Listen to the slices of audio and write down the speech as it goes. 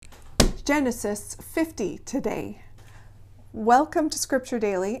Genesis 50 today. Welcome to Scripture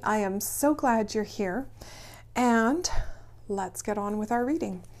Daily. I am so glad you're here, and let's get on with our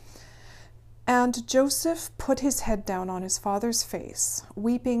reading. And Joseph put his head down on his father's face,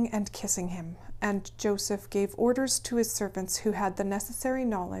 weeping and kissing him. And Joseph gave orders to his servants who had the necessary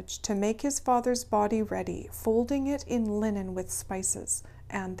knowledge to make his father's body ready, folding it in linen with spices.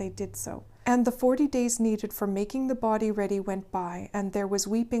 And they did so. And the 40 days needed for making the body ready went by, and there was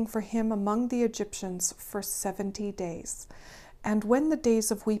weeping for him among the Egyptians for 70 days. And when the days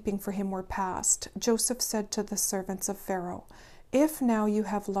of weeping for him were past, Joseph said to the servants of Pharaoh, "If now you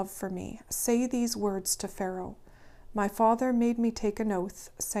have love for me, say these words to Pharaoh. My father made me take an oath,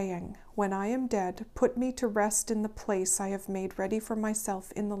 saying, when I am dead, put me to rest in the place I have made ready for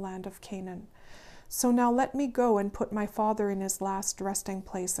myself in the land of Canaan. So now let me go and put my father in his last resting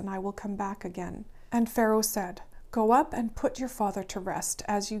place, and I will come back again." And Pharaoh said, "Go up and put your father to rest,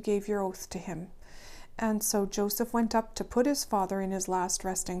 as you gave your oath to him." And so Joseph went up to put his father in his last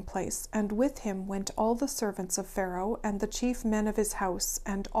resting place, and with him went all the servants of Pharaoh, and the chief men of his house,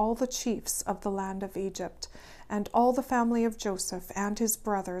 and all the chiefs of the land of Egypt, and all the family of Joseph, and his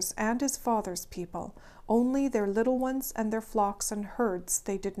brothers, and his father's people. Only their little ones and their flocks and herds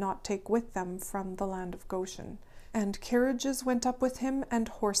they did not take with them from the land of Goshen. And carriages went up with him, and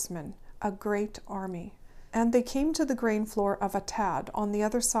horsemen, a great army. And they came to the grain floor of Atad on the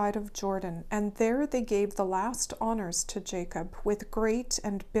other side of Jordan, and there they gave the last honors to Jacob with great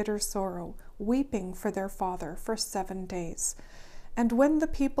and bitter sorrow, weeping for their father for 7 days. And when the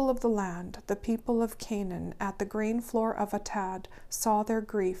people of the land, the people of Canaan, at the grain floor of Atad, saw their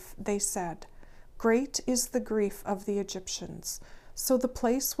grief, they said, "Great is the grief of the Egyptians." So the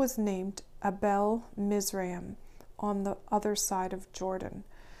place was named Abel Mizraim, on the other side of Jordan.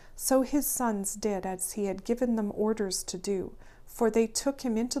 So his sons did as he had given them orders to do, for they took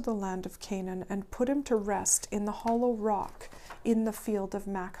him into the land of Canaan and put him to rest in the hollow rock in the field of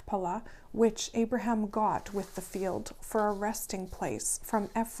Machpelah, which Abraham got with the field for a resting place from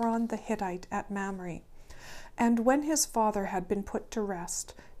Ephron the Hittite at Mamre. And when his father had been put to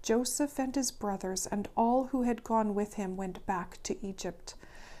rest, Joseph and his brothers and all who had gone with him went back to Egypt.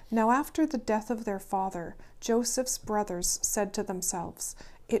 Now after the death of their father, Joseph's brothers said to themselves,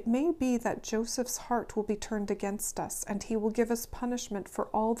 "It may be that Joseph's heart will be turned against us, and he will give us punishment for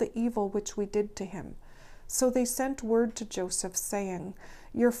all the evil which we did to him." So they sent word to Joseph, saying,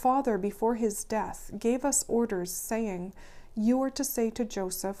 "Your father before his death gave us orders, saying, you are to say to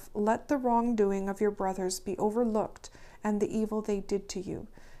Joseph, let the wrongdoing of your brothers be overlooked, and the evil they did to you.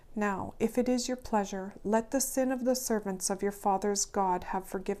 Now, if it is your pleasure, let the sin of the servants of your father's God have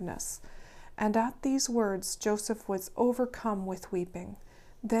forgiveness." And at these words Joseph was overcome with weeping.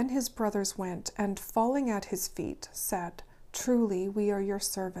 Then his brothers went, and falling at his feet, said, "Truly we are your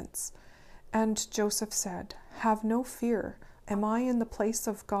servants." And Joseph said, "Have no fear. Am I in the place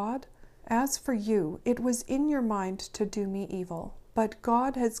of God? As for you, it was in your mind to do me evil, but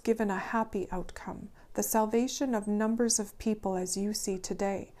God has given a happy outcome, the salvation of numbers of people as you see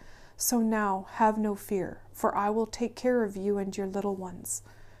today. So now have no fear, for I will take care of you and your little ones."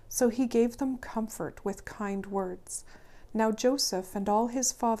 So he gave them comfort with kind words. Now Joseph and all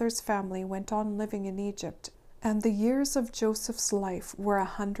his father's family went on living in Egypt, and the years of Joseph's life were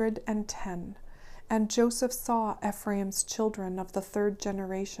 110. And Joseph saw Ephraim's children of the 3rd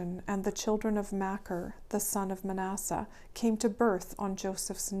generation, and the children of Machir, the son of Manasseh, came to birth on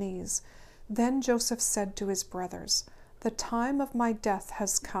Joseph's knees. Then Joseph said to his brothers, "The time of my death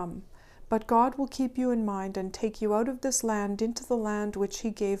has come, but God will keep you in mind and take you out of this land into the land which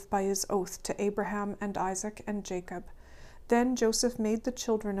he gave by his oath to Abraham and Isaac and Jacob." Then Joseph made the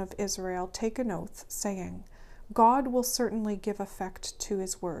children of Israel take an oath, saying, "God will certainly give effect to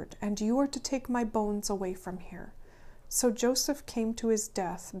his word, and you are to take my bones away from here." So Joseph came to his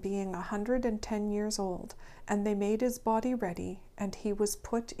death, being 110 years old, and they made his body ready, and he was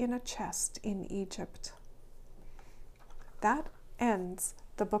put in a chest in Egypt. That ends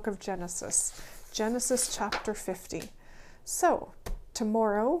the book of Genesis, Genesis chapter 50. So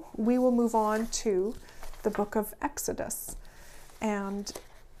tomorrow we will move on to the book of Exodus. And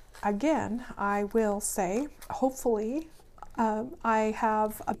again, I will say, hopefully, I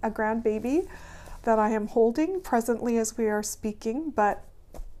have a grandbaby that I am holding presently as we are speaking, but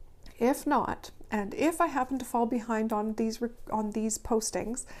if not, and if I happen to fall behind on these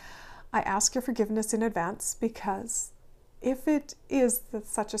postings, I ask your forgiveness in advance, because if it is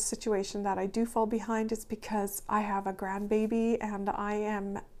such a situation that I do fall behind, it's because I have a grandbaby and I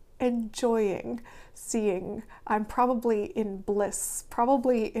am enjoying seeing, I'm probably in bliss,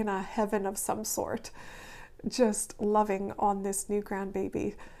 probably in a heaven of some sort, just loving on this new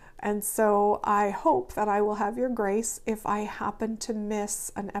grandbaby. And so I hope that I will have your grace if I happen to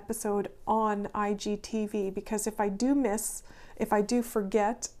miss an episode on IGTV, because if I do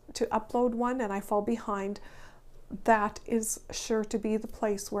forget to upload one and I fall behind, that is sure to be the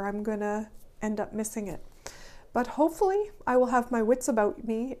place where I'm gonna end up missing it. But hopefully I will have my wits about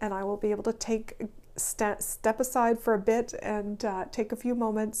me and I will be able to step aside for a bit and take a few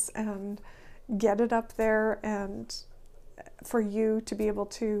moments and get it up there and for you to be able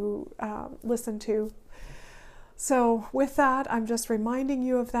to listen to. So with that, I'm just reminding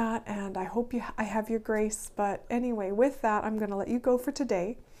you of that, and I hope I have your grace. But anyway, with that, I'm going to let you go for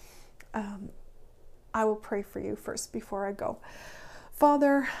today. I will pray for you first before I go.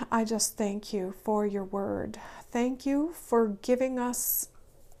 Father, I just thank you for your word. Thank you for giving us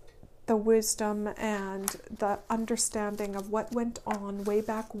the wisdom and the understanding of what went on way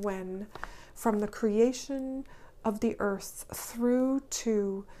back when, from the creation of the earth through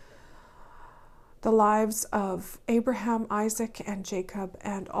to the lives of Abraham, Isaac, and Jacob,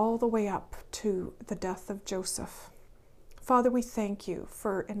 and all the way up to the death of Joseph. Father, we thank you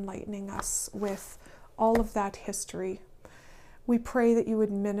for enlightening us with all of that history. We pray that you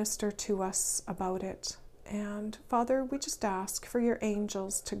would minister to us about it. And Father, we just ask for your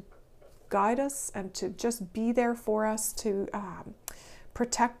angels to guide us and to just be there for us, to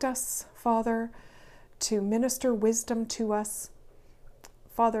protect us, Father, to minister wisdom to us,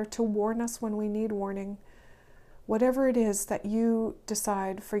 Father, to warn us when we need warning. Whatever it is that you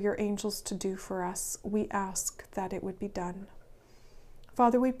decide for your angels to do for us, we ask that it would be done.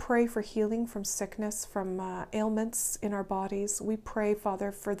 Father, we pray for healing from sickness, from ailments in our bodies. We pray,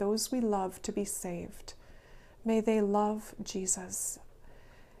 Father, for those we love to be saved. May they love Jesus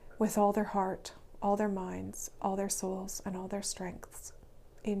with all their heart, all their minds, all their souls, and all their strengths.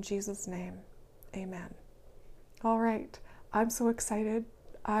 In Jesus' name, amen. All right, I'm so excited.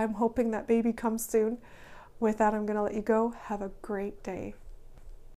 I'm hoping that baby comes soon. With that, I'm going to let you go. Have a great day.